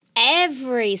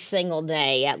every single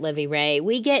day at Livy Ray,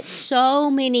 we get so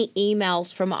many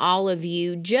emails from all of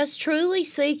you just truly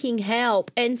seeking help.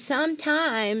 And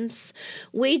sometimes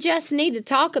we just need to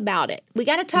talk about it. We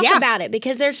got to talk about it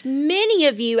because there's many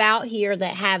of you out here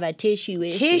that have a tissue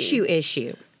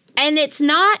issue. And it's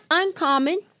not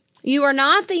uncommon. You are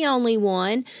not the only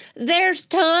one. There's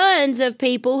tons of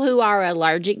people who are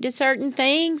allergic to certain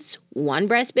things. One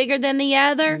breast bigger than the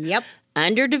other. Yep.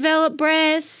 Underdeveloped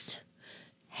breast.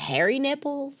 Hairy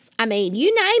nipples. I mean,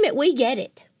 you name it, we get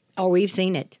it. Oh, we've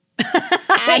seen it.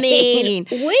 I mean,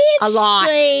 we've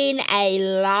seen a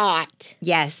lot.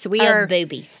 Yes, we are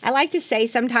boobies. I like to say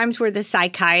sometimes we're the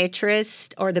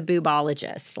psychiatrist or the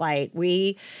boobologist. Like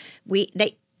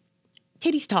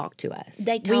titties talk to us.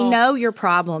 They talk. We know your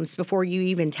problems before you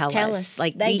even tell us.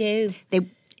 Like they do.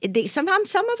 They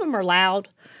sometimes some of them are loud.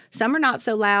 Some are not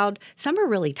so loud. Some are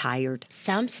really tired.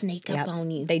 Some sneak up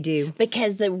on you. They do.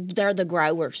 Because they're the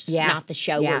growers, not the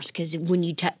showers. Because when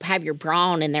you have your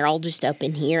bra on and they're all just up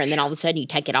in here, and then all of a sudden you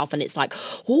take it off and it's like,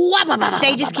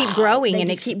 they just keep growing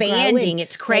and expanding.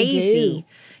 It's crazy.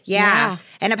 Yeah.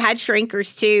 And I've had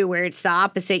shrinkers too, where it's the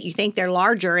opposite. You think they're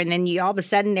larger, and then all of a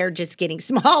sudden they're just getting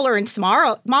smaller and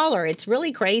smaller. It's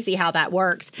really crazy how that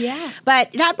works. Yeah.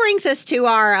 But that brings us to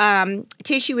our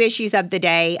tissue issues of the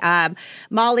day.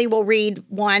 Molly will read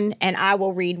one, and I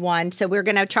will read one. So we're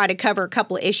going to try to cover a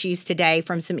couple of issues today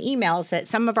from some emails that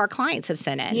some of our clients have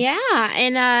sent in. Yeah.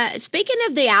 And speaking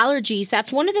of the allergies,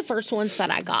 that's one of the first ones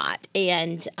that I got.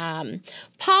 And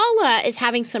Paula is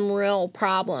having some real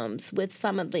problems with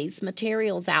some of these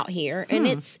materials out here, and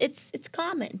it's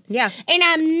common. Yeah. And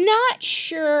I'm not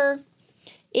sure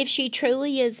if she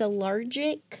truly is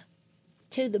allergic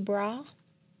to the bra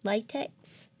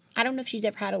latex. I don't know if she's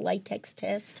ever had a latex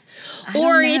test,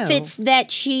 or if it's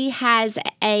that she has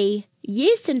a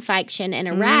yeast infection and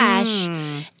a rash,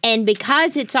 and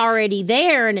because it's already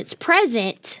there and it's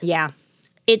present,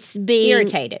 it's being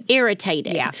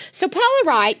irritated. Yeah. So Paula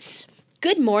writes,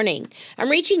 "Good morning. I'm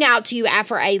reaching out to you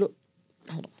after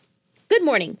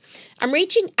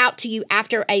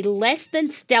a less than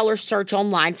stellar search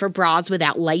online for bras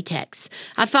without latex.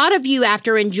 I thought of you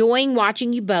after enjoying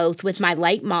watching you both with my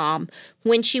late mom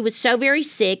when she was so very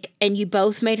sick, and you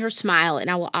both made her smile,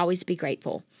 and I will always be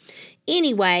grateful.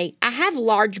 Anyway, I have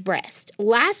large breasts.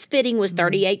 Last fitting was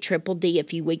 38 triple D a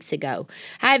few weeks ago.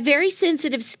 I have very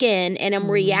sensitive skin, and I'm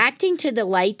reacting to the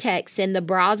latex in the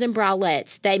bras and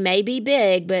bralettes. They may be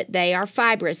big, but they are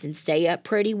fibrous and stay up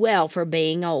pretty well for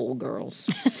being old girls.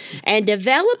 And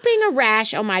developing a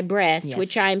rash on my breast,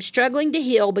 which I am struggling to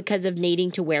heal because of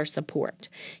needing to wear support.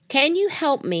 Can you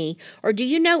help me, or do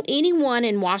you know anyone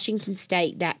in Washington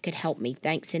State that could help me?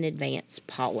 Thanks in advance,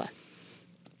 Paula."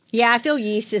 Yeah, I feel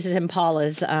yeast is in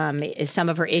Paula's is some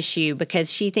of her issue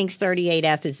because she thinks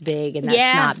 38F is big, and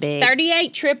that's not big.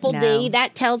 38 triple D,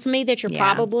 that tells me that you're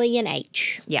probably an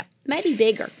H. Yeah. Maybe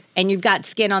bigger. And you've got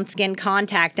skin-on-skin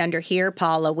contact under here,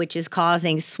 Paula, which is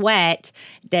causing sweat.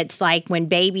 That's like when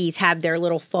babies have their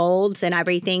little folds and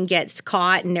everything gets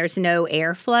caught and there's no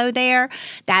airflow there.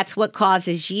 That's what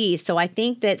causes yeast. So I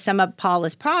think that some of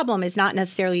Paula's problem is not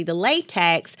necessarily the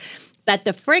latex, but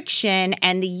the friction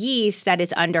and the yeast that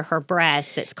is under her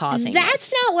breast that's causing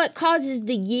That's not what causes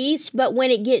the yeast, but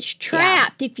when it gets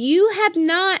trapped, if you have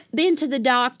not been to the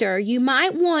doctor, you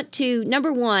might want to,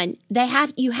 number one,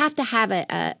 you have to have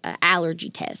a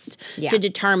allergy test to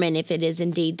determine if it is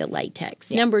indeed the latex.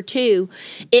 Number two,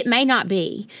 it may not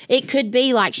be. It could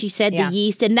be, like she said, the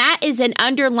yeast, and that is an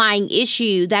underlying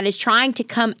issue that is trying to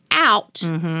come out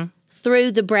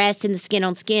through the breast and the skin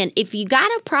on skin. If you got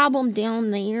a problem down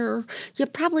there, you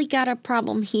probably got a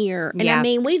problem here. And I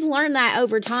mean, we've learned that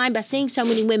over time by seeing so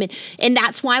many women. And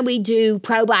that's why we do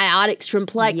probiotics from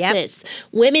Plexus.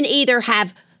 Women either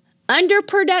have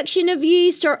underproduction of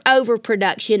yeast or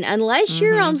overproduction. Unless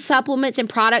you're on supplements and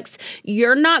products,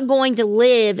 you're not going to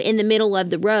live in the middle of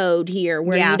the road here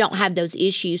where you don't have those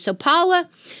issues. So Paula,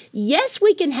 yes,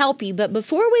 we can help you. But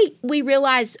before we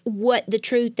realize what the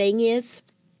true thing is,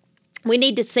 we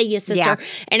need to see you, sister. Yeah.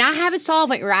 And I have a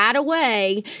solvent right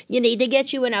away. You need to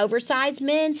get you an oversized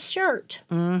men's shirt.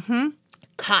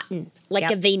 Cotton,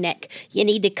 like a V-neck. You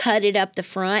need to cut it up the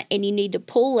front, and you need to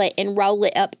pull it and roll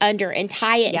it up under and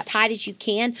tie it as tight as you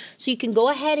can so you can go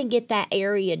ahead and get that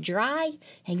area dry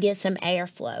and get some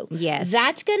airflow. Yes.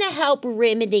 That's going to help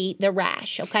remedy the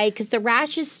rash, okay? Because the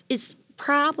rash is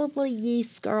probably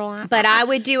yeast, girl. But I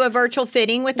would do a virtual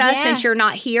fitting with us since you're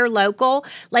not here local.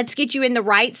 Let's get you in the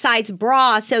right size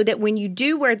bra so that when you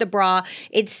do wear the bra,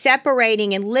 it's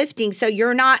separating and lifting so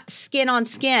you're not skin on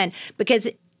skin. Because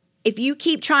if you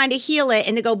keep trying to heal it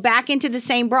and to go back into the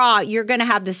same bra, you're going to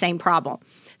have the same problem.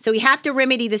 So we have to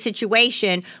remedy the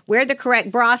situation, wear the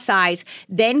correct bra size,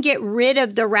 then get rid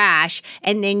of the rash,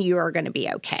 and then you are going to be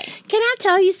okay. Can I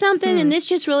tell you something? And this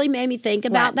just really made me think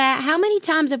about What? that. How many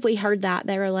times have we heard that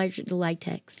they're allergic to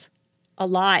latex? A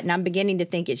lot, and I'm beginning to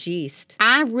think it's yeast.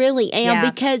 I really am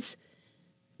Yeah. because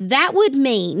that would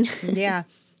mean Yeah.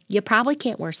 you probably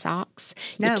can't wear socks.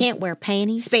 No. You can't wear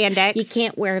panties. Spandex. You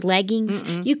can't wear leggings.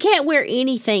 You can't wear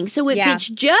anything. So if Yeah. it's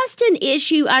just an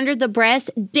issue under the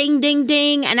breast, ding, ding,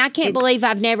 ding. And I can't believe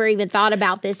I've never even thought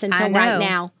about this until right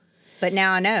now. But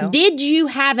now I know. Did you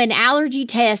have an allergy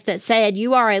test that said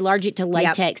you are allergic to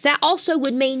latex? That also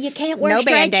would mean you can't wear No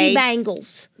stretchy Band-Aids.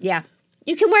 bangles. Yeah.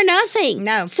 You can wear nothing.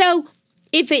 No. So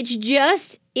if it's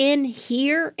just in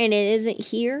here and it isn't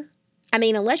here, I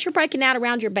mean, unless you're breaking out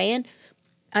around your band.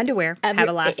 Underwear have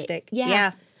elastic.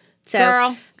 Yeah. So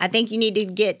Girl. I think you need to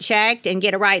get checked and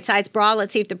get a right size bra.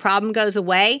 Let's see if the problem goes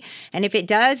away. And if it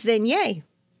does, then yay.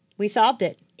 We solved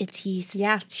it. It's yeast.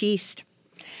 Yeah, it's yeast.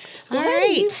 Well, All who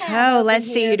do you right. have Oh, up let's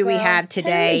in see here, who do we girl? have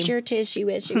today. Who is your tissue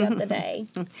issue of the day?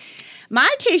 My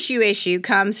tissue issue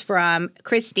comes from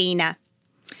Christina.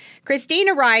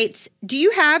 Christina writes, do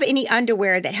you have any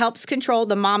underwear that helps control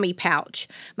the mommy pouch?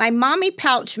 My mommy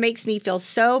pouch makes me feel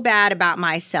so bad about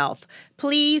myself.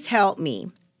 Please help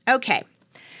me. Okay.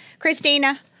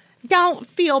 Christina, don't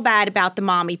feel bad about the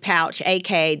mommy pouch,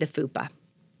 a.k.a. the fupa.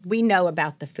 We know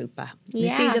about the fupa.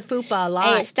 Yeah. You see the fupa a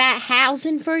lot. It's that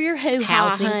housing for your hoo-ha,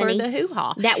 Housing honey. for the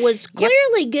hoo-ha. That was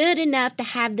clearly good enough to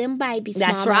have them babies,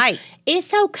 That's Mama. right.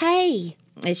 It's okay.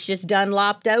 It's just done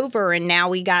lopped over, and now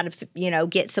we got to,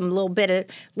 get some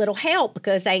little help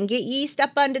because they can get yeast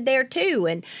up under there too,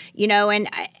 and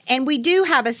and we do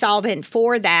have a solvent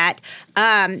for that.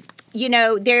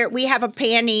 There we have a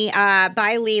panty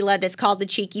by Leela that's called the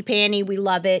Cheeky Panty. We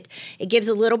love it. It gives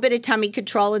a little bit of tummy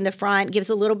control in the front, gives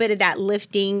a little bit of that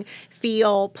lifting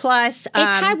feel. Plus, It's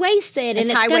high-waisted, and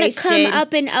it's going to come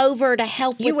up and over to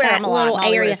help You with wear that them a lot. little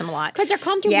Molly area. wears them a lot. Because they're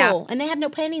comfortable, Yeah. and they have no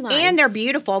panty lines. And they're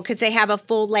beautiful because they have a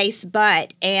full lace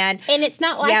butt. And it's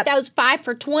not like Yep. those 5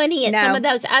 for $20 at No. some of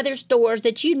those other stores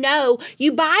that you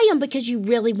buy them because you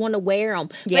really want to wear them.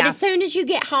 Yeah. But as soon as you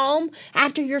get home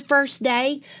after your first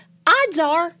day, odds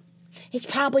are it's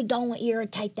probably going to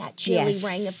irritate that chili Yes.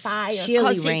 ring of fire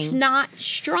Chili because ring. it's not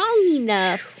strong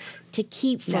enough to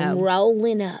keep from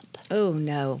rolling up. oh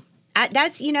no,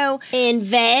 that's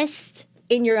Invest.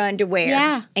 in your underwear.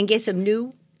 Yeah. And get some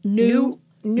new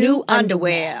underwear.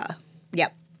 underwear.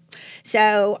 Yep.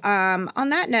 So on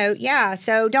that note, yeah.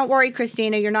 So don't worry,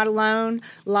 Christina. You're not alone.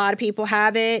 A lot of people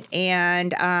have it.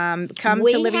 And come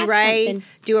We to Libby have Ray. something.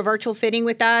 Do a virtual fitting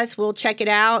with us. We'll check it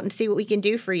out and see what we can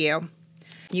do for you.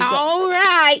 All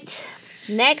right.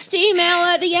 Next email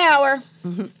of the hour.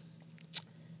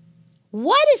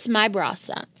 What is my bra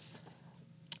size?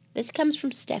 This comes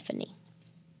from Stephanie.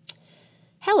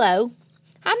 Hello.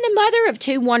 I'm the mother of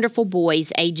 2 wonderful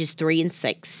boys, ages 3 and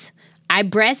 6. I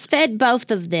breastfed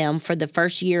both of them for the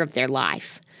first year of their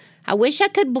life. I wish I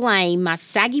could blame my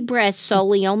saggy breasts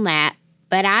solely on that,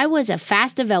 but I was a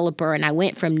fast developer and I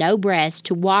went from no breast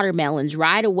to watermelons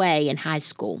right away in high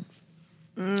school.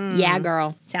 Yeah,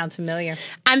 girl. Sounds familiar.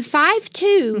 I'm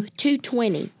 5'2",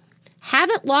 220.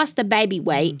 Haven't lost the baby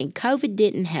weight, and COVID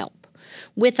didn't help,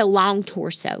 with a long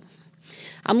torso.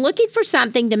 I'm looking for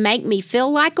something to make me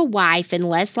feel like a wife and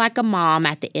less like a mom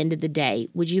at the end of the day.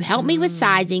 Would you help me with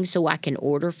sizing so I can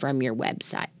order from your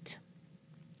website?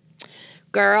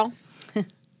 Girl,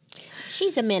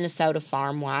 she's a Minnesota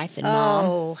farm wife and mom.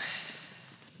 Oh.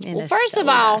 Well, first of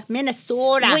all,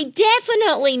 Minnesota. we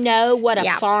definitely know what a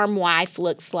Yeah. farm wife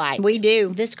looks like. We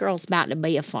do. This girl's about to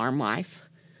be a farm wife.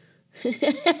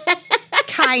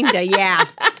 Kinda, yeah.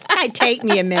 Might take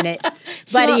me a minute.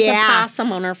 She But wants yeah. a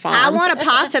possum on her farm. I want a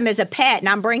possum as a pet, and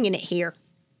I'm bringing it here.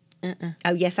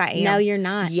 Oh, yes, I am. No, you're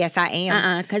not. Yes, I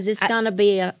am. Because it's going to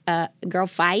be a girl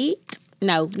fight.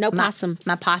 No possums.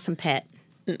 My possum pet.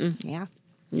 Yeah.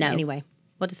 No. Anyway,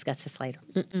 we'll discuss this later.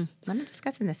 I'm not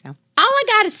discussing this now. All I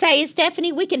got to say is,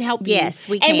 Stephanie, we can help you. Yes,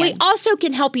 we And we can. also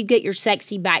can help you get your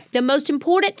sexy back. The most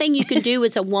important thing you can do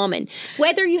as a woman,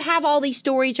 whether you have all these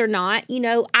stories or not,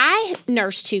 I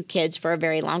nursed 2 kids for a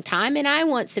very long time, and I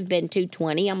once have been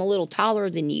 220. I'm a little taller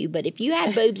than you, but if you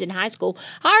had boobs in high school,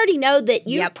 I already know that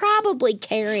you're Yep. probably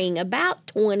carrying about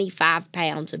 25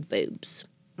 pounds of boobs.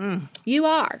 You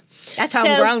are. That's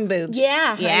homegrown boobs. Yeah,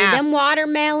 honey, Yeah. them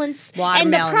watermelons. And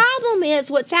Watermelons. the problem is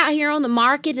what's out here on the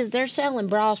market is they're selling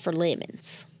bras for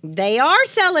lemons. They are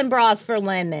selling bras for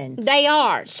lemons. They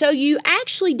are. So you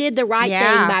actually did the right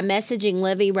Yeah. thing by messaging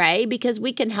Livy Ray because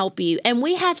we can help you. And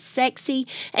we have sexy.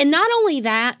 And not only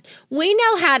that, we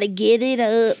know how to get it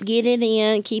up, get it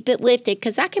in, keep it lifted.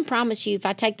 Because I can promise you if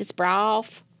I take this bra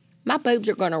off, My boobs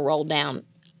are going to roll down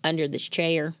under this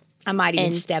chair. I might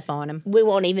even step on them. We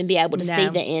won't even be able to see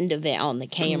the end of it on the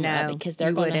camera because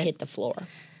they're going to hit the floor.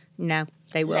 No,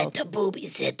 they will. Let the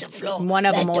boobies hit the floor. One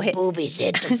of them will hit. Boobies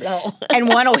hit the floor. And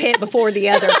one will hit before the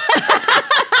other.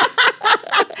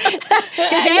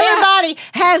 Because everybody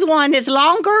has one that's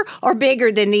longer or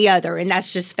bigger than the other, and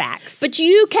that's just facts. But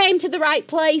you came to the right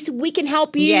place. We can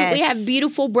help you. Yes. We have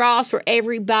beautiful bras for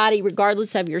everybody,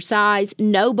 regardless of your size.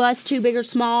 No bust too big or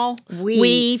small.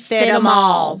 We fit them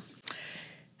all.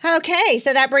 Okay,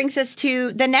 so that brings us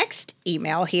to the next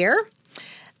email here.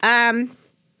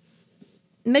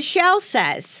 Michelle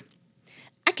says,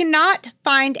 I cannot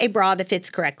find a bra that fits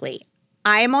correctly.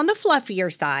 I am on the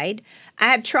fluffier side. I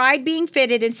have tried being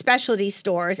fitted in specialty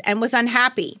stores and was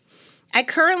unhappy. I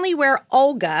currently wear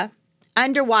Olga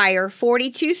Underwire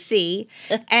 42C,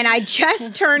 and I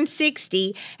just turned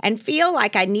 60 and feel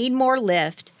like I need more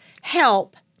lift.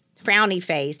 Help. Frowny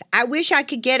face. I wish I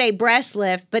could get a breast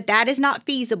lift, but that is not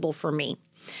feasible for me.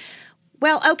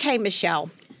 Well, okay, Michelle.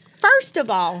 First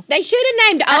of all, they should have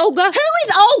named Olga. Who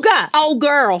is Olga? Old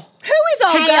girl. Who is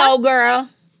Olga? Hey, old girl.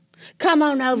 Come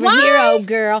on over here, old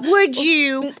girl. Would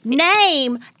you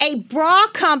name a bra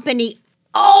company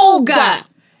Olga?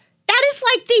 That is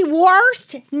like the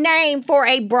worst name for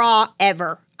a bra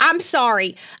ever. I'm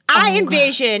sorry. I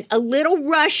envision a little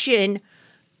Russian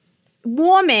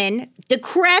woman,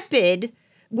 decrepit,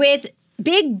 with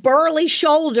big burly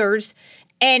shoulders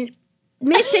and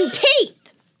missing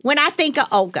teeth when I think of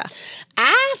Olga.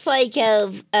 I think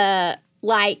of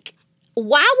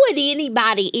why would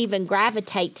anybody even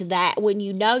gravitate to that when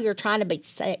you know you're trying to be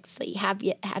sexy? Have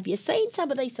you seen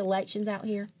some of these selections out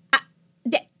here?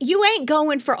 You ain't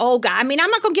going for Olga. I mean, I'm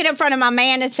not going to get in front of my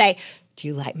man and say, do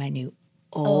you like my new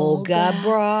Olga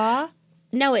bra?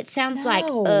 No, it sounds like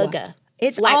Ugga.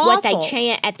 It's like awful. What they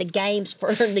chant at the games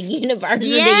for the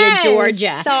University of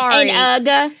Georgia. Sorry. And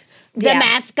Ugga, the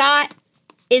mascot,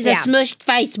 is a smushed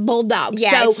face bulldog.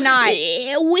 Yeah, so it's not.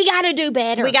 We got to do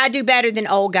better. We got to do better than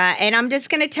Olga. And I'm just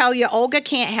going to tell you, Olga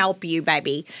can't help you,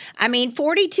 baby. I mean,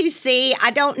 42C,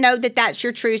 I don't know that that's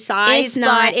your true size. It's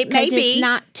not. But it may be. It's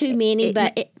not too many,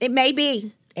 but it may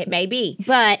be. It may be.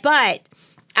 But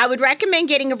I would recommend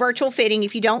getting a virtual fitting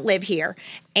if you don't live here.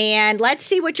 And let's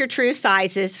see what your true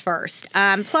size is first.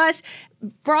 Plus,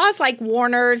 bras like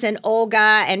Warner's and Olga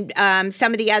and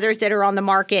some of the others that are on the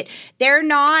market, they're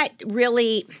not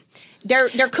really, they're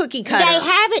cookie cutter. They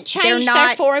haven't changed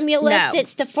their formula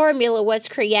since the formula was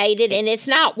created, and it's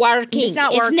not working. It's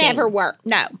not working. It's never worked.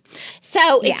 No.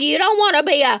 So if you don't want to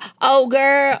be a old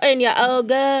girl and your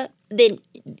Olga, then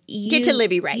get to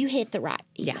Libby Ray. You hit the right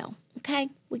email. Okay?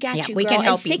 We got you, girl. We can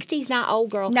help and you. 60's not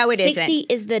old, girl. No, it 60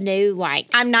 isn't. is the new,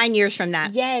 I'm 9 years from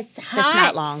that. Yes, hot. That's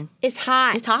not long. It's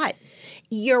hot. It's hot.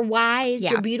 You're wise.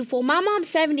 You're beautiful. My mom's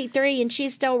 73, and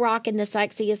she's still rocking the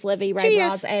sexiest Livy Ray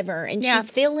bras ever. And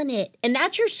she's feeling it. And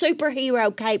that's your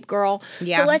superhero cape, girl.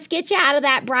 Yeah. So let's get you out of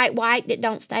that bright white that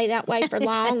don't stay that way for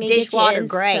long. and dishwater get you in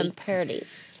gray. some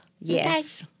parodies.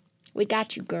 Yes. Okay? We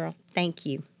got you, girl. Thank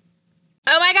you.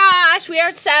 Oh my gosh, we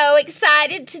are so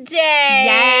excited today.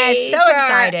 Yes, so for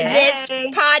excited. This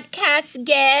podcast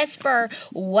guest for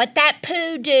What That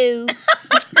Poo Do.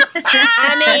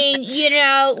 I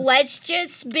mean, let's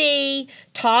just be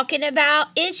talking about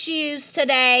issues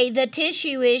today, the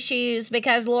tissue issues,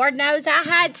 because Lord knows I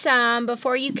had some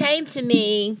before you came to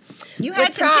me. You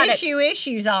had some tissue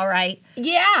issues, all right.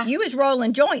 Yeah. You was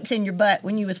rolling joints in your butt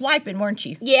when you was wiping, weren't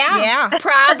you? Yeah.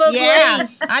 Probably. Yeah,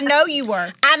 I know you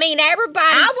were. I mean,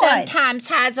 everybody sometimes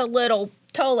has a little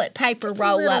toilet paper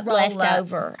roll-up left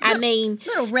over. I mean...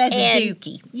 Little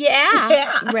residue-ky.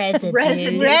 Yeah. Residue.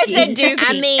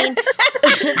 I mean,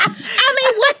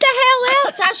 what the hell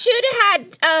else? I should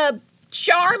have had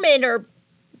Charmin or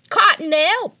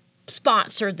Cottonelle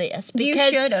sponsor this. You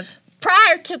should have.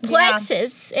 Prior to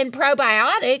Plexus and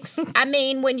probiotics, I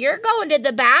mean, when you're going to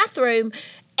the bathroom,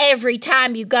 every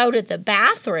time you go to the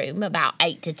bathroom, about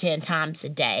 8 to 10 times a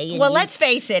day. Well, let's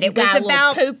face it, it was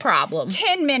about poo problem.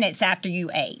 10 minutes after you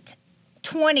ate.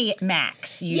 20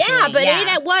 max, usually. Yeah, but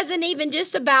it wasn't even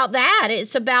just about that.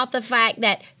 It's about the fact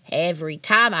that every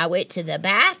time I went to the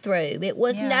bathroom, it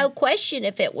was no question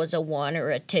if it was a 1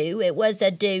 or a 2. It was a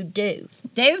do-do.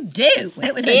 Do-do.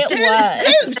 It was a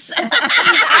deuce.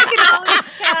 I can always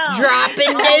tell.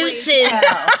 Dropping deuces.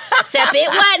 Except it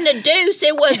wasn't a deuce,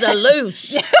 it was a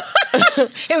loose.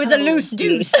 It was a loose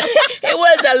deuce. It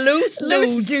was a loose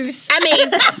deuce. I mean,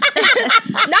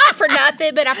 not for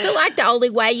nothing, but I feel like the only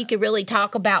way you can really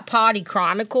talk about Potty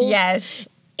Chronicles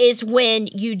is when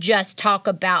you just talk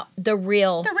about the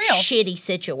real shitty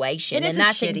situation. And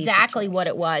that's exactly what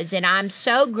it was. And I'm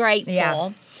so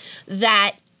grateful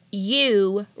that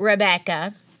you,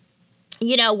 Rebecca,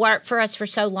 worked for us for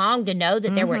so long to know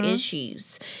that there were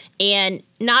issues. And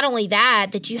not only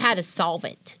that you had a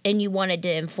solvent and you wanted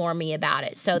to inform me about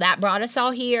it. So that brought us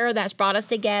all here. That's brought us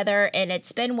together. And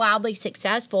it's been wildly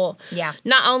successful. Yeah.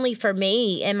 Not only for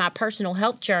me and my personal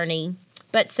health journey,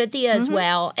 but Cynthia as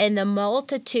well. And the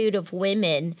multitude of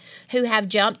women who have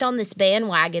jumped on this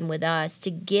bandwagon with us to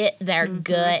get their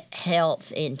gut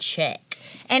health in check.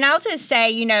 And I'll just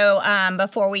say,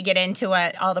 before we get into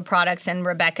all the products and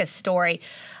Rebecca's story,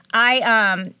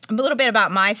 a little bit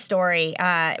about my story.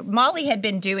 Molly had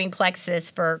been doing Plexus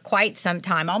for quite some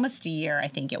time, almost a year, I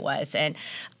think it was. And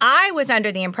I was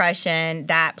under the impression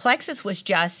that Plexus was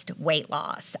just weight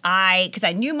loss. Because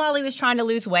I knew Molly was trying to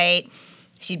lose weight.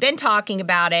 She'd been talking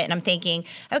about it, and I'm thinking,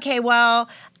 okay, well,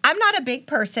 I'm not a big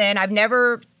person. I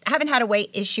haven't had a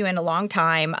weight issue in a long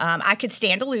time. I could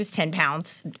stand to lose 10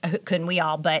 pounds, couldn't we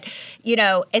all? But,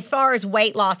 as far as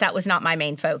weight loss, that was not my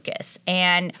main focus.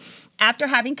 And after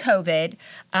having COVID,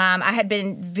 I had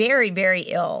been very, very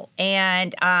ill.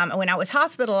 And when I was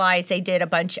hospitalized, they did a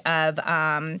bunch of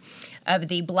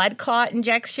the blood clot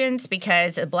injections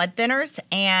because of blood thinners.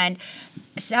 And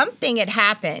something had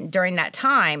happened during that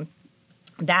time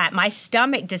that my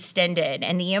stomach distended,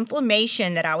 and the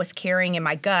inflammation that I was carrying in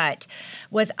my gut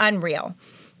was unreal.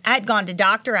 I had gone to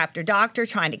doctor after doctor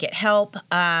trying to get help.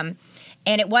 And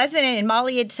it wasn't, and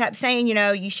Molly had kept saying,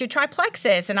 you should try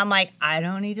Plexus. And I'm like, I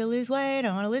don't need to lose weight. I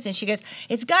don't want to lose it. And she goes,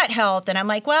 it's gut health. And I'm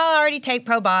like, well, I already take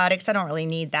probiotics. I don't really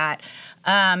need that.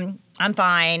 I'm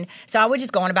fine. So I was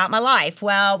just going about my life.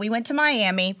 Well, we went to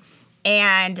Miami.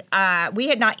 And we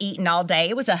had not eaten all day.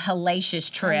 It was a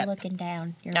hellacious trip. I'm looking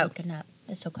down. You're looking up.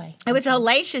 It's okay. It was a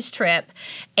hellacious trip.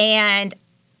 And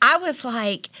I was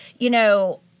like,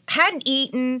 hadn't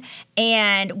eaten.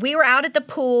 And we were out at the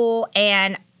pool.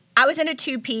 And I was in a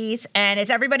two-piece. And as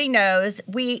everybody knows,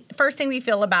 first thing we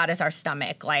feel about is our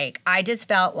stomach. Like, I just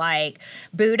felt like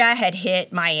Buddha had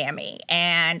hit Miami.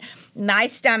 And my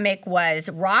stomach was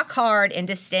rock hard and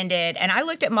distended. And I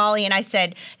looked at Molly and I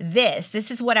said, this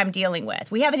is what I'm dealing with.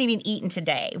 We haven't even eaten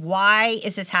today. Why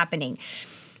is this happening?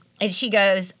 And she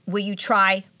goes, will you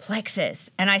try Plexus?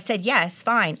 And I said, yes,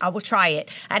 fine, I will try it.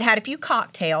 I'd had a few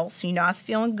cocktails, I was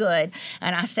feeling good.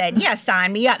 And I said, yes,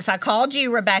 sign me up. So I called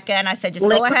you, Rebecca, and I said, just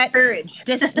go ahead. Courage.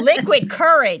 Just liquid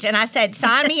courage. And I said,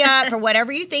 sign me up for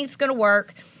whatever you think is going to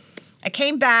work. I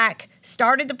came back,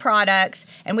 started the products,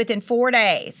 and within 4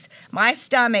 days, my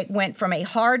stomach went from a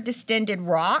hard, distended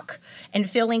rock and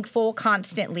feeling full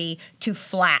constantly to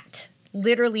flat.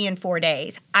 Literally in 4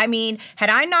 days. I mean, had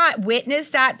I not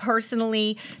witnessed that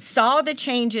personally, saw the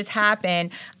changes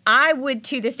happen, I would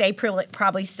to this day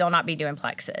probably still not be doing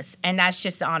Plexus. And that's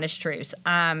just the honest truth.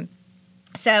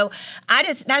 So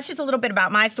that's just a little bit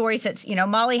about my story since,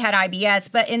 Molly had IBS,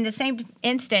 but in the same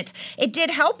instance, it did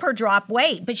help her drop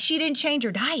weight, but she didn't change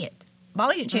her diet.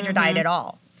 Molly didn't change her diet at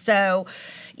all. So,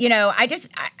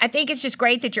 I think it's just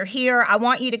great that you're here. I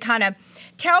want you to kind of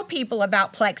tell people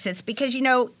about Plexus because,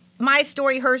 my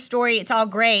story, her story, it's all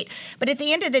great. But at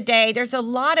the end of the day, there's a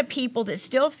lot of people that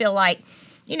still feel like,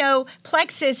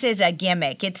 Plexus is a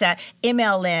gimmick. It's a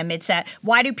MLM. It's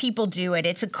why do people do it?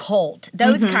 It's a cult.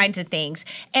 Those kinds of things.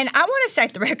 And I want to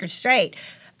set the record straight.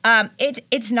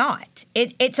 It's not.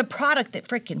 It's a product that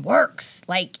freaking works.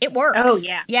 Like, it works. Oh,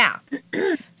 yeah. Yeah.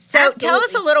 So tell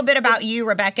us a little bit about you,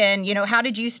 Rebecca, and, how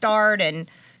did you start? And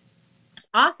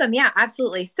Awesome. Yeah,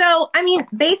 absolutely. So,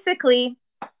 basically,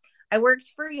 I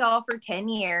worked for y'all for 10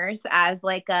 years as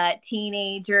like a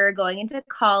teenager going into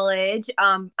college.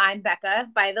 I'm Becca,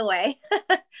 by the way.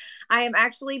 I am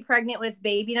actually pregnant with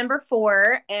baby number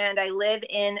 4, and I live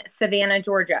in Savannah,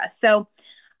 Georgia. So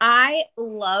I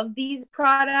love these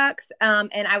products,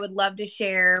 and I would love to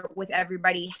share with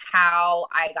everybody how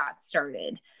I got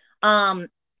started.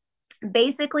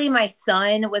 Basically, my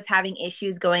son was having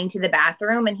issues going to the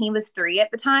bathroom, and he was 3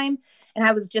 at the time. And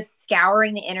I was just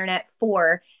scouring the internet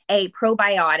for a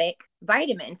probiotic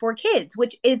vitamin for kids,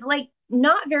 which is like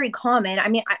not very common.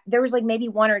 There was like maybe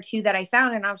 1 or 2 that I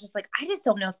found, and I was just like, I just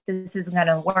don't know if this is going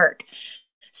to work.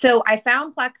 So I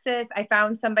found Plexus. I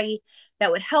found somebody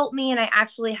that would help me, and I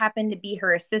actually happened to be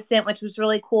her assistant, which was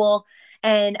really cool.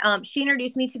 And she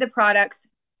introduced me to the products.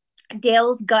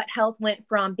 Dale's gut health went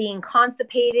from being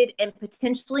constipated and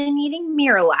potentially needing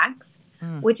Miralax,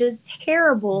 which is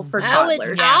terrible for toddlers.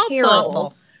 Oh, it's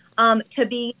awful. Terrible. To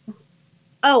be,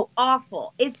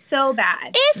 awful. It's so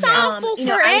bad. It's awful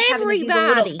for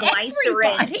everybody.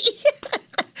 Everybody.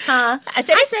 Huh? I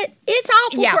said it's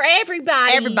awful for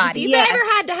everybody. Everybody. If you've ever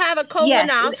had to have a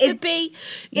colonoscopy,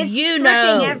 it's you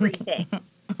know everything.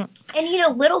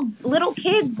 And little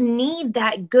kids need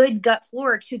that good gut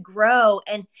flora to grow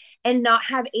and not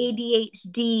have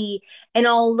ADHD and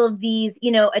all of these,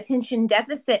 attention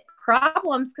deficit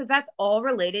problems, because that's all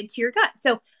related to your gut.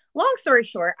 So long story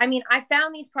short, I mean, I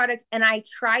found these products and I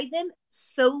tried them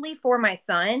solely for my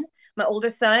son, my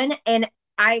oldest son, and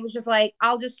I was just like,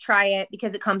 I'll just try it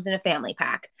because it comes in a family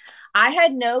pack. I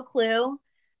had no clue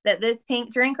that this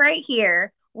pink drink right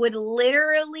here would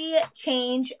literally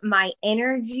change my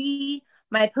energy,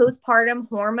 my postpartum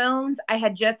hormones. I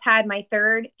had just had my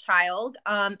third child,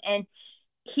 and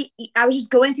I was just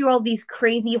going through all these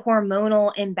crazy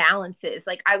hormonal imbalances.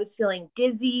 Like I was feeling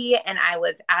dizzy and I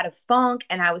was out of funk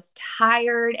and I was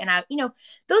tired and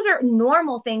those are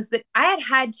normal things, but I had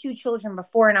had two children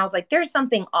before and I was like, there's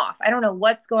something off. I don't know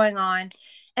what's going on.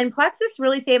 And Plexus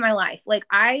really saved my life. Like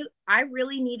I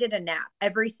really needed a nap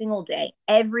every single day.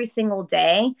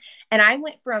 And I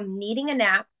went from needing a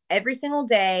nap every single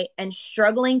day and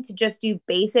struggling to just do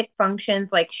basic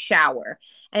functions like shower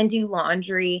and do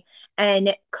laundry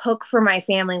and cook for my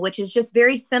family, which is just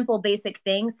very simple, basic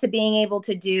things, to being able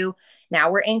to do.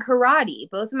 Now we're in karate.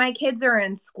 Both of my kids are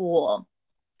in school.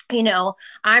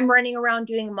 I'm running around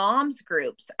doing moms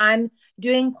groups. I'm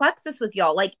doing Plexus with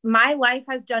y'all. Like my life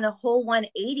has done a whole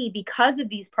 180 because of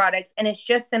these products. And it's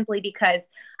just simply because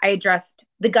I addressed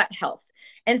the gut health.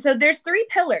 And so there's 3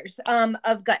 pillars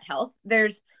of gut health.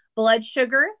 There's blood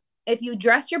sugar. If you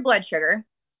address your blood sugar,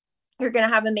 you're going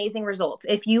to have amazing results.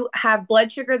 If you have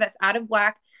blood sugar that's out of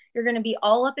whack, you're going to be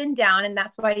all up and down, and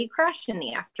that's why you crash in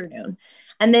the afternoon.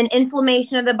 And then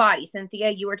inflammation of the body. Cynthia,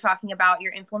 you were talking about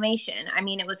your inflammation. I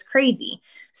mean, it was crazy.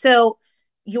 So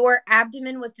your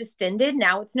abdomen was distended.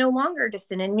 Now it's no longer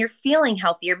distended, and you're feeling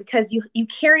healthier because you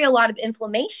carry a lot of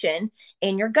inflammation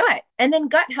in your gut. And then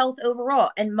gut health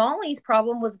overall. And Molly's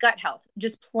problem was gut health,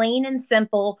 just plain and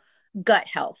simple gut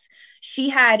health. She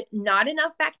had not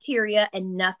enough bacteria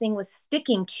and nothing was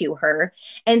sticking to her.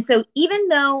 And so even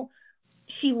though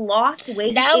she lost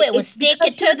weight, no, it was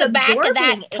sticking to the back of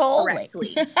that toilet.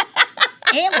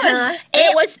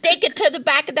 It was sticking to the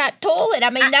back of that toilet. I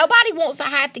mean, nobody wants to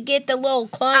have to get the little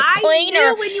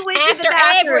cleaner when you went after to the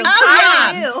bathroom.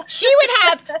 every. She would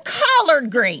have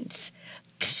collard greens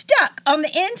stuck on the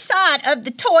inside of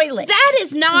the toilet. That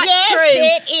is not yes, true.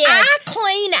 It is. I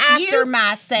clean after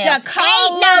myself. The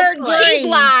collard greens. She's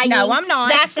lying. No, I'm not.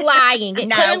 That's lying. It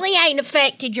No. clearly ain't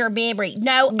affected your memory.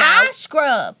 No, I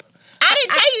scrub. I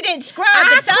didn't say you didn't scrub,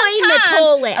 I but clean the sometimes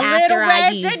toilet a after little I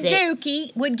use it.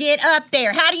 residue would get up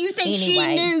there. How do you think she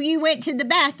Anyway. knew you went to the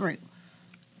bathroom?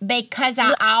 Because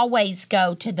I always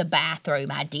go to the bathroom.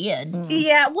 I did.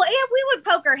 Yeah, well, yeah, we would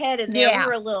poke our head in there. Yeah.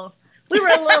 We were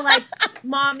a little like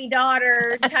mommy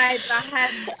daughter type. I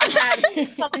had a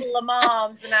couple of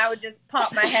moms, and I would just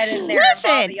pop my head in there and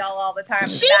bother y'all all the time.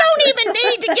 She don't even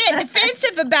need to get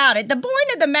defensive about it. The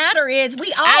point of the matter is,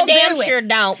 we all I do damn it. sure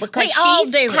don't, because We all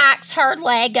she do it. hacks her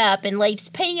leg up and leaves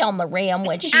pee on the rim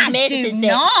when she I misses do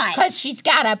it. not. Because she's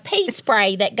got a pee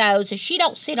spray that goes, and she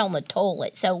don't sit on the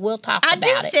toilet. So we'll talk I about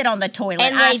do it. sit on the toilet.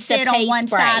 And I leaves the sit on pee one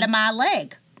spray. side of my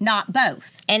leg, not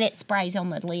both. And it sprays on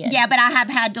the lid. Yeah, but I have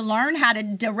had to learn how to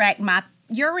direct my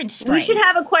urine stream. We should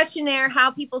have a questionnaire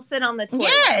how people sit on the toilet.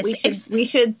 Yes. We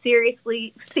should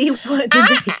seriously see what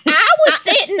I was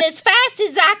sitting as fast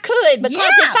as I could, because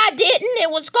Yeah. if I didn't, it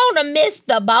was going to miss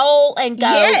the bowl and go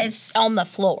Yes. on the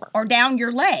floor. or down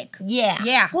your leg. Yeah.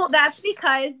 Yeah. Well, that's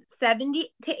because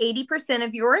 70 to 80%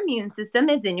 of your immune system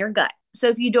is in your gut. So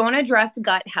if you don't address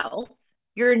gut health,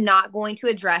 you're not going to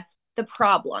address the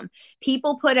problem.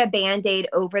 People put a Band-Aid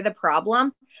over the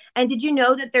problem. And did you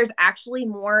know that there's actually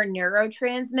more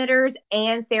neurotransmitters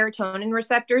and serotonin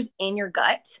receptors in your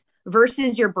gut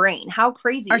versus your brain? How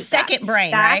crazy Our is that? second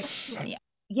brain, That's- right?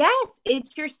 Yes,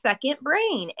 it's your second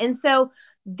brain. And so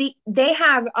they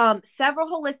have several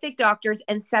holistic doctors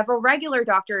and several regular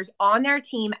doctors on their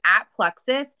team at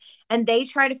Plexus, and they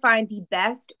try to find the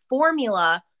best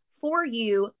formula for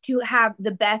you to have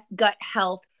the best gut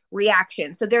health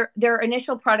reaction. So their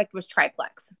initial product was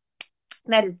Triplex.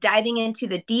 That is diving into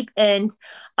the deep end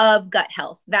of gut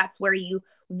health. That's where you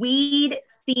weed,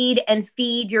 seed, and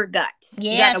feed your gut.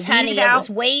 You Yes, gotta honey. weed It out. was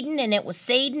weeding and it was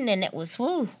seeding and it was,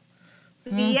 whoo.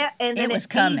 Yeah, and then It was it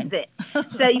coming. feeds it.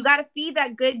 So you got to feed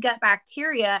that good gut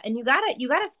bacteria, and you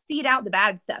gotta seed out the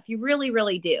bad stuff. You really,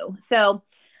 really do. So,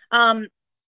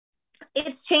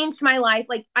 it's changed my life.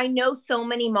 Like I know so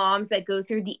many moms that go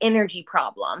through the energy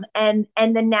problem and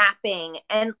the napping,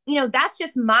 and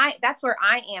that's where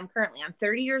I am currently. I'm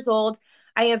 30 years old.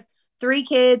 I have 3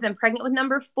 kids and pregnant with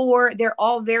number 4. They're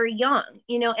all very young,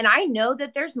 you know, and I know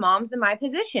that there's moms in my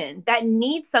position that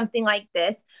need something like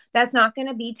this. That's not going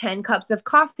to be 10 cups of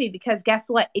coffee, because guess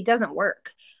what? It doesn't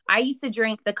work. I used to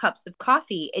drink the cups of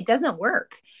coffee. It doesn't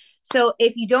work. So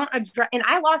if you don't address, and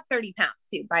I lost 30 pounds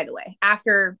too, by the way,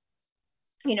 after,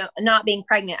 you know, not being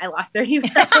pregnant, I lost 30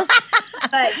 pounds.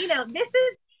 But, you know, this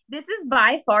is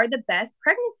by far the best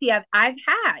pregnancy I've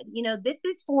had. You know, this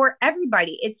is for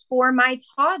everybody. It's for my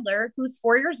toddler who's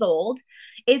 4 years old.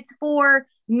 It's for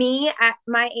me at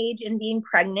my age and being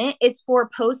pregnant. It's for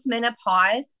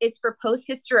postmenopause. It's for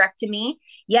post-hysterectomy.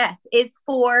 Yes, it's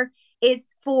for,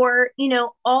 you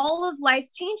know, all of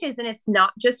life's changes. And it's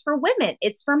not just for women.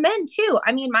 It's for men too.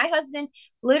 I mean, my husband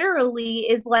literally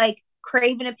is like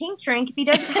craving a pink drink if he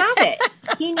doesn't have it.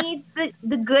 He needs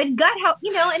the good gut health,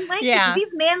 you know, and like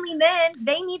these manly men,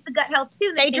 they need the gut health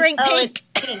too. They drink pink.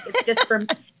 It's pink.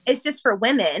 It's just for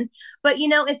women. But you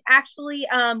know, it's actually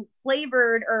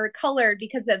flavored or colored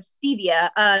because of stevia,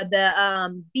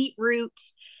 the beetroot,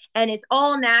 and it's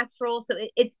all natural. So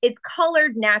it's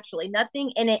colored naturally.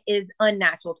 Nothing in it is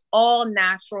unnatural. It's all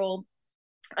natural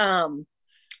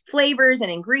flavors and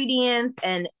ingredients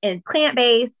and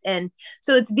plant-based, and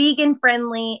so it's vegan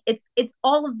friendly. It's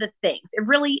all of the things. It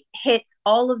really hits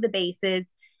all of the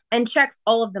bases and checks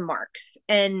all of the marks.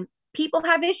 And people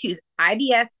have issues: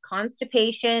 IBS,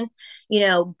 constipation, you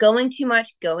know, going too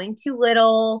much, going too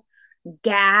little,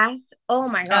 gas. Oh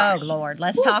my gosh. Oh Lord,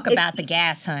 let's talk about the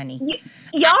gas, honey.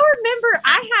 Y'all remember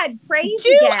I had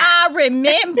crazy gas. I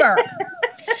remember?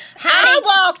 I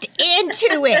walked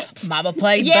into it. Mama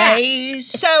played bass.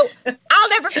 So I'll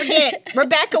never forget,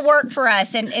 Rebecca worked for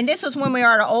us, and this was when we were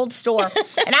at our old store.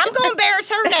 And I'm going to embarrass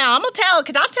her now. I'm going to tell her,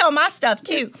 because I'll tell my stuff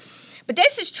too. But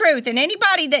this is truth. And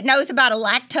anybody that knows about a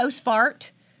lactose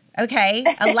fart, okay,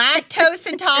 a lactose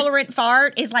intolerant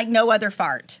fart is like no other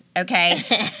fart, okay?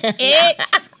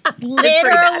 It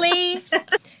literally,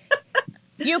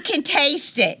 you can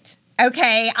taste it.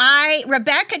 Okay,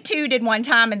 Rebecca tooted one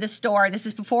time in the store. This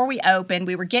is before we opened.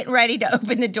 We were getting ready to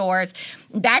open the doors.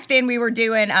 Back then, we were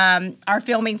doing our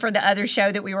filming for the other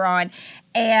show that we were on,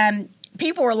 and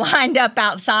people were lined up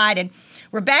outside, and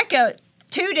Rebecca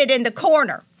tooted in the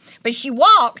corner, but she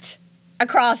walked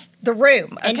across the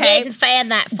room, okay? And didn't fan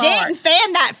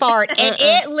that fart. And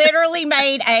it literally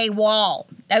made a wall,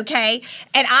 okay?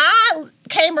 And I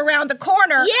came around the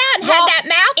corner. Yeah, and had that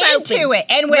mouth into open, it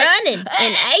and went running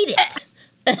and ate it.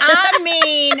 I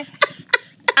mean,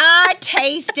 I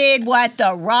tasted what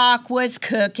The Rock was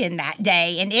cooking that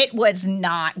day, and it was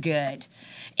not good.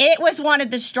 It was one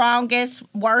of the strongest,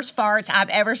 worst farts I've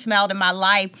ever smelled in my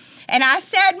life. And I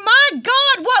said, my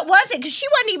God, what was it? Because she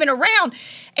wasn't even around.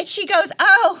 And she goes,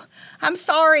 oh, I'm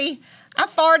sorry. I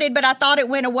farted, but I thought it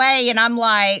went away. And I'm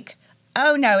like,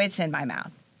 oh, no, it's in my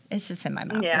mouth. It's just in my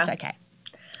mouth. Yeah. It's okay.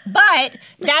 But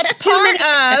that's part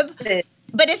of...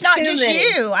 But it's not just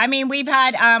you. I mean, we've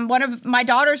had one of my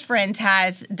daughter's friends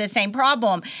has the same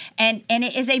problem, and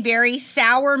it is a very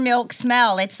sour milk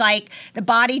smell. It's like the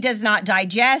body does not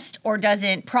digest or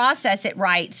doesn't process it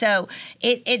right, so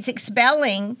it's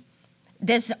expelling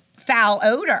this foul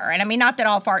odor. And I mean, not that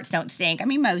all farts don't stink. I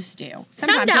mean, most do.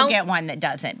 Sometimes you'll get one that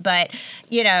doesn't, but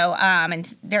you know,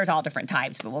 and there's all different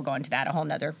types. But we'll go into that a whole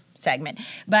nother segment.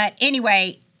 But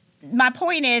anyway, my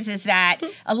point is that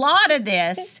a lot of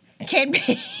this can be. I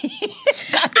just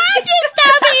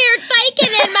over here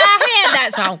thinking in my head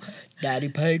that song. Daddy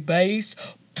played bass.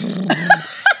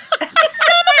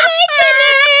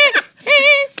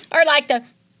 Or like the.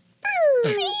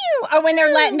 Or when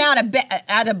they're letting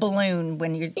out a balloon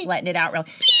when you're letting it out real.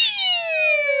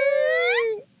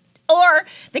 Or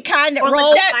the kind that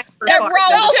rolls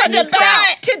from the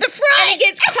back to the front and it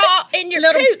gets caught in your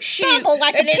coot chute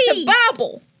like and it's a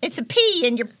bubble. It's a pee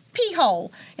in your pee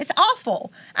hole. It's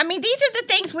awful. I mean, these are the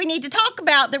things we need to talk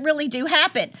about that really do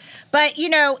happen. But, you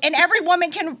know, and every woman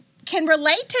can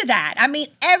relate to that. I mean,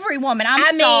 every woman.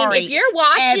 I mean, if you're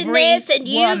watching this and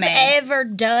you've ever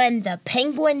done the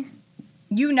penguin,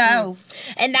 you know.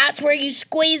 And that's where you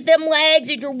squeeze them legs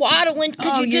and you're waddling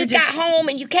because you just got home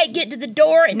and you can't get to the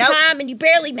door in time and you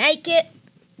barely make it.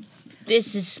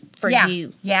 This is for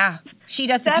you. Yeah. She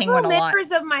does the penguin a lot. Several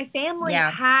members of my family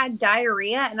had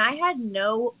diarrhea, and I had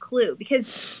no clue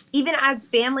because even as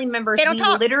family members, we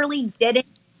literally didn't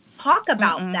talk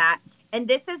about that. And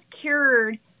this has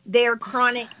cured their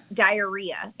chronic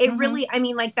diarrhea. It really, I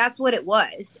mean, like, that's what it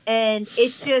was. And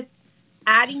it's just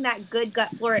adding that good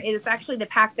gut flora. It's actually the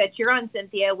pack that you're on,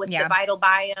 Cynthia, with the Vital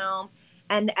Biome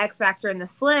and the X Factor and the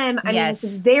Slim. I mean, this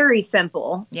is very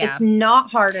simple. Yeah. It's not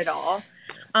hard at all.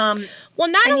 Well,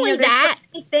 not And, only there's that, so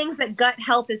many things that gut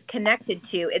health is connected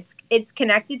to. It's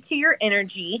connected to your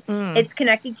energy. It's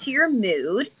connected to your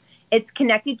mood. It's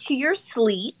connected to your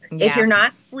sleep if you're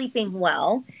not sleeping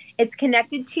well. It's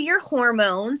connected to your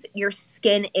hormones, your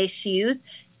skin issues,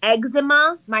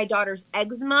 eczema. My daughter's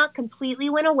eczema completely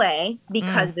went away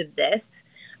because of this.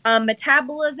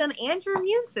 Metabolism and your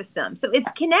immune system. So it's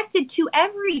connected to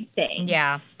everything.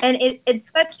 Yeah. And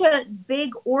it's such a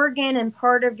big organ and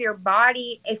part of your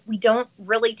body. If we don't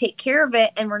really take care of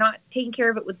it and we're not taking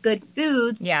care of it with good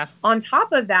foods on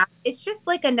top of that, it's just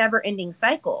like a never ending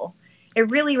cycle. It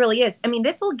really, really is. I mean,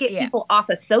 this will get people off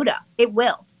of soda. It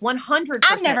will. 100%.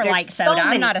 I've never liked soda.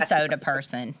 I'm not a soda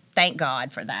person. Thank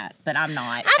God for that. But I'm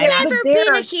not. I've never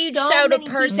been a huge soda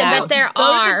person, but there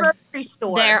are. Go to the grocery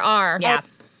store. There are. Yeah.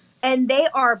 And they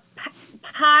are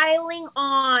piling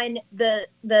on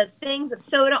the things of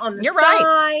soda on the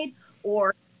side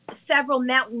or several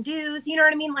Mountain Dews. You know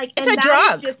what I mean? Like, it's and a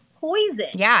drug. Is just poison.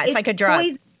 Yeah, it's like a drug.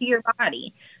 Poison to your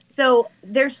body. So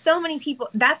there's so many people.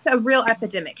 That's a real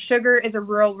epidemic. Sugar is a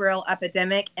real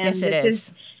epidemic, and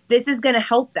this is going to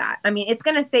help that. I mean, it's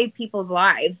going to save people's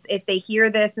lives if they hear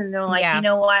this and they're like, you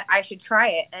know what, I should try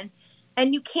it.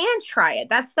 And you can try it.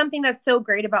 That's something that's so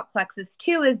great about Plexus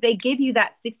too, is they give you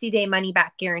that 60-day money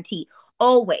back guarantee.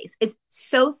 Always. It's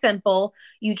so simple.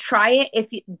 You try it.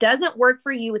 If it doesn't work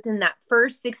for you within that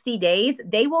first 60 days,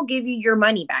 they will give you your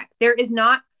money back. There is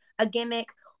not a gimmick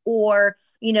or,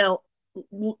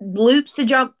 loops to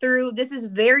jump through. This is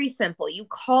very simple. You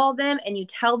call them and you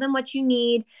tell them what you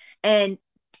need, and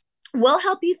we'll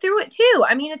help you through it too.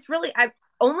 I mean, it's really,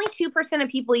 only 2% of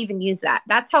people even use that.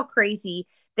 That's how crazy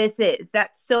this is,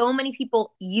 that so many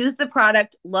people use the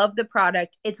product, love the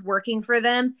product. It's working for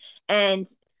them, and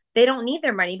they don't need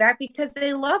their money back because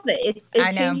they love it. It's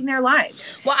changing their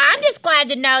lives. Well, I'm just glad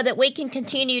to know that we can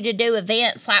continue to do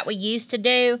events like we used to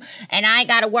do, and I ain't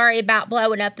got to worry about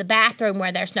blowing up the bathroom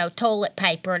where there's no toilet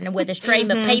paper and with a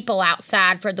stream of people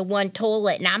outside for the one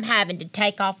toilet, and I'm having to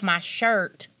take off my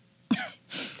shirt.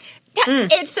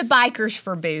 It's the Bikers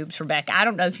for Boobs, Rebecca. I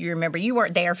don't know if you remember. You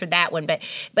weren't there for that one, but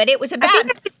it was about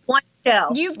one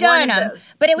show. You've done them,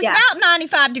 but it was about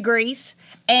 95 degrees,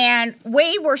 and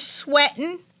we were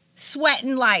sweating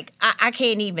like I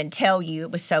can't even tell you.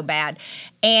 It was so bad.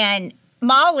 And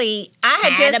Molly,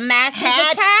 I had a massive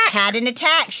attack. Had an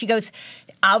attack. She goes,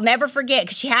 I'll never forget,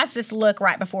 because she has this look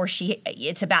right before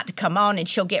it's about to come on, and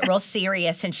she'll get real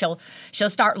serious, and she'll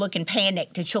start looking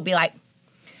panicked, and she'll be like,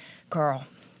 "Girl,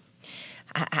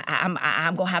 I'm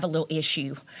gonna have a little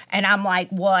issue." And I'm like,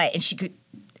 "What?" And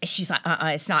she's like,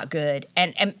 it's not good.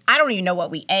 And I don't even know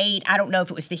what we ate. I don't know if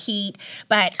it was the heat,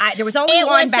 but there was only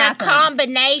one bathroom. It was a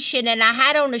combination, and I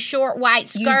had on a short white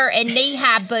skirt and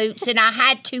knee-high boots, and I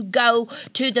had to go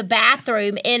to the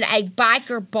bathroom in a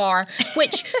biker bar,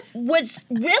 which was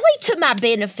really to my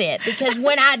benefit, because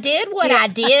when I did what I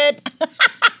did,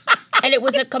 and it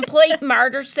was a complete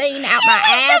murder scene out my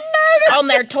ass on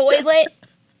their toilet,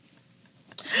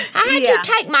 I had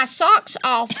to take my socks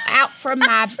out from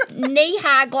my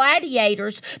knee-high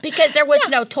gladiators because there was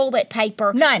no toilet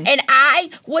paper. None. And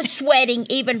I was sweating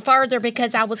even further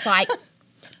because I was like,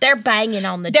 they're banging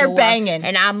on the door. They're banging.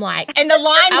 And I'm like, and the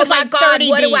line was like 30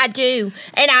 what deep. do I do?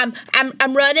 And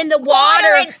I'm running the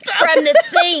water from the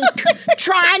sink,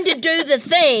 trying to do the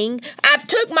thing. I've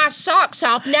took my socks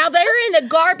off. Now they're in the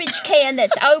garbage can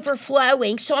that's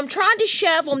overflowing, so I'm trying to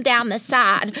shove them down the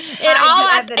side.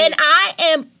 And I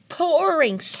am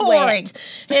pouring sweat.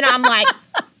 And I'm like,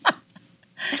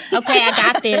 okay, I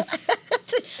got this.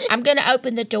 I'm going to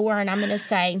open the door and I'm going to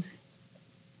say,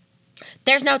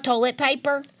 there's no toilet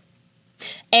paper,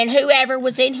 and whoever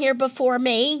was in here before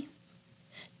me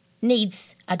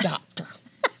needs a doctor.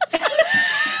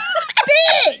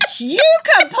 Bitch, you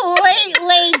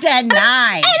completely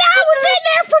denied. And I was in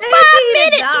there for 5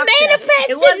 minutes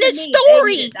manifesting the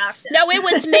story. No, it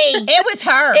was me. It was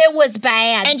her. It was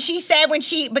bad. And she said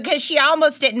because she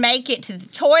almost didn't make it to the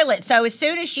toilet, so as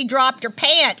soon as she dropped her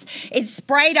pants, it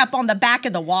sprayed up on the back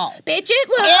of the wall. Bitch, it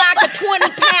looked like a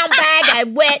 20-pound bag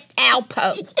of wet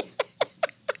Alpo.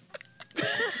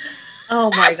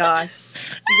 Oh my gosh.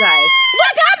 You guys.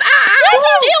 Look, I'm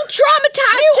still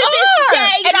traumatized to this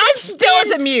day. And I'm still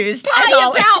as amused.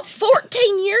 Probably about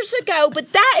 14 years ago,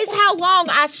 but that is how long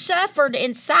I suffered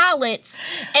in silence.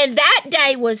 And that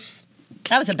day was...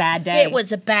 That was a bad day. It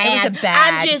was a bad... It was a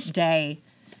bad I'm just day.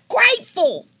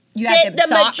 Grateful that the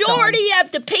majority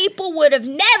of the people would have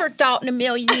never thought in a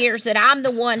million years that I'm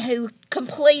the one who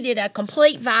completed a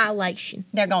complete violation.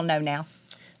 They're going to know now.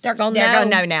 They're going to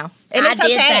know now. And I it's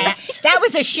did okay. that. That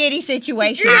was a shitty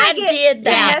situation. I did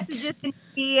that. Messages in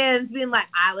DMs being like,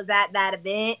 I was at that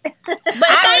event. But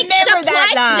I thanks remember to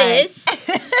that Plexus,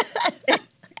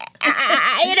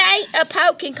 it ain't a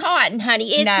poking cotton,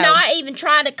 honey. It's No. not even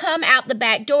trying to come out the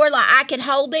back door. Like, I can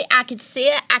hold it, I can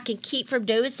sit, I can keep from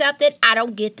doing something. I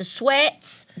don't get the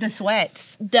sweats. The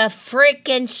sweats. The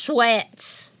freaking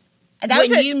sweats. That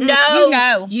When was you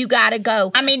know, you gotta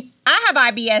go. I mean, I have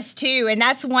IBS too, and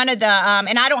that's one of the,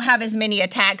 and I don't have as many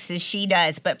attacks as she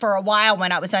does, but for a while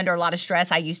when I was under a lot of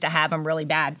stress, I used to have them really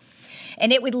bad.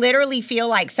 And it would literally feel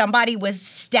like somebody was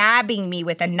stabbing me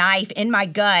with a knife in my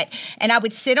gut, and I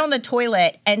would sit on the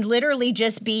toilet and literally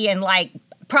just be in like,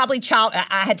 probably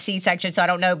I had C-section, so I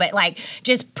don't know, but like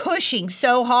just pushing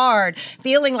so hard,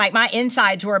 feeling like my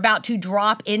insides were about to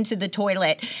drop into the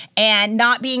toilet and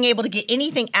not being able to get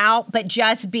anything out, but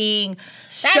just being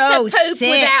That's so a poop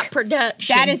sick. without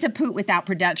production. That is a poop without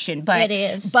production, but It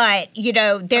is. But you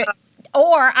know, there.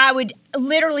 Or I would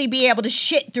literally be able to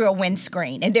shit through a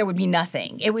windscreen and there would be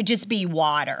nothing. It would just be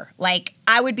water. Like,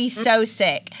 I would be so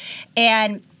sick.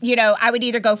 And, you know, I would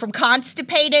either go from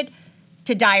constipated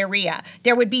to diarrhea.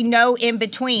 There would be no in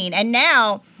between. And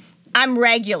now I'm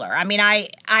regular. I mean, I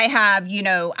have, you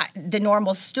know, the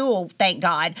normal stool, thank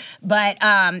God. But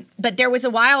there was a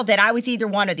while that I was either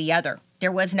one or the other.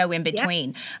 There was no in between.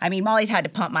 Yep. I mean, Molly's had to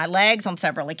pump my legs on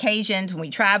several occasions when we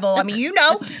travel. I mean, you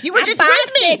know, you were just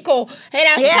with me. And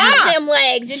I pump them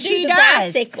legs and She do the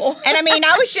does. bicycle. And I mean,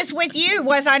 I was just with you,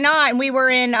 was I not? And we were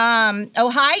in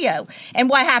Ohio. And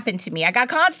what happened to me? I got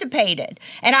constipated.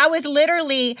 And I was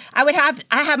literally, I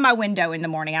have my window in the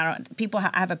morning. I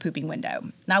have a pooping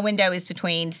window. My window is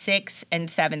between 6 and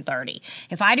 7:30.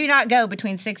 If I do not go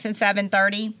between 6 and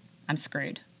 7:30, I'm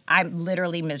screwed. I'm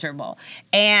literally miserable.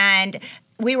 And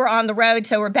we were on the road,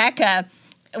 so Rebecca,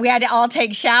 we had to all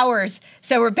take showers.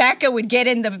 So Rebecca would get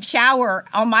in the shower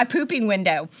on my pooping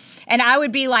window. And I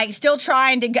would be like still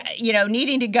trying to go, you know,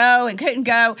 needing to go and couldn't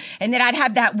go. And then I'd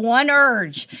have that one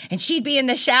urge. And she'd be in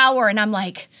the shower. And I'm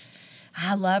like,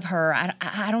 I love her.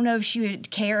 I don't know if she would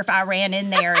care if I ran in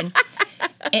there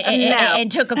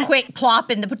and took a quick plop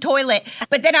in the toilet.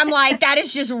 But then I'm like, that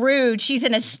is just rude. She's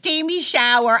in a steamy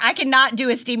shower. I cannot do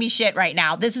a steamy shit right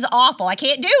now. This is awful. I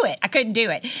can't do it. I couldn't do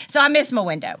it. So I missed my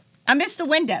window. I missed the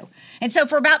window. And so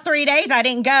for about 3 days, I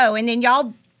didn't go. And then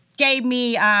y'all gave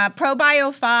me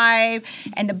ProBio 5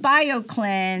 and the Bio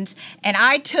Cleanse. And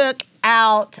I took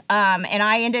out, and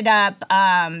I ended up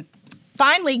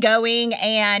finally going.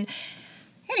 And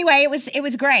anyway, it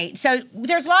was great. So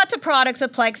there's lots of products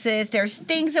of Plexus. There's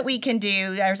things that we can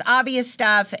do. There's obvious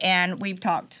stuff, and we've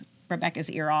talked Rebecca's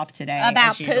ear off today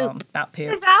about poop. About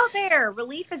poop. It's out there.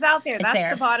 Relief is out there. It's That's there.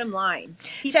 the bottom line.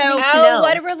 So-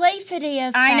 What a relief it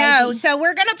is. I know. baby. So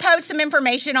we're going to post some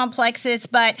information on Plexus,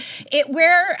 but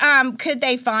where could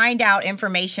they find out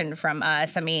information from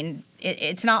us? I mean,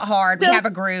 it's not hard. We So- have a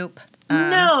group.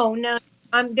 No.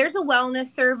 There's a wellness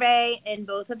survey in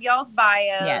both of y'all's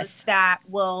bios Yes. that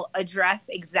will address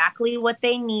exactly what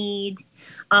they need.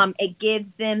 It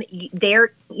gives them their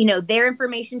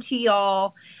information to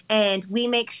y'all, and we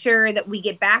make sure that we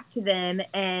get back to them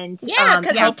and Yeah,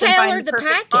 because help we them find tailor the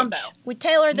perfect package. combo. We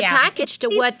tailor the Yeah. package to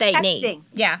what they need. Texting.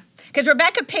 Yeah. Because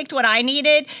Rebecca picked what I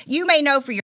needed. You may know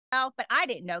for yourself, but I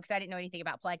didn't know because I didn't know anything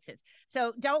about Plexus.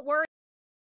 So don't worry.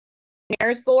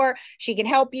 For she can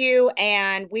help you,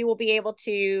 and we will be able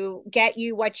to get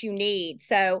you what you need.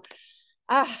 So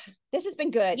this has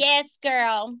been good. Yes,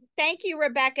 girl. Thank you,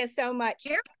 Rebecca, so much.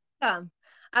 I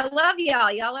love y'all.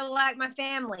 Y'all are like my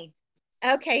family.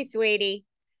 Okay, sweetie.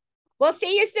 We'll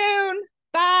see you soon.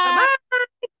 Bye.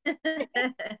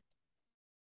 Bye-bye.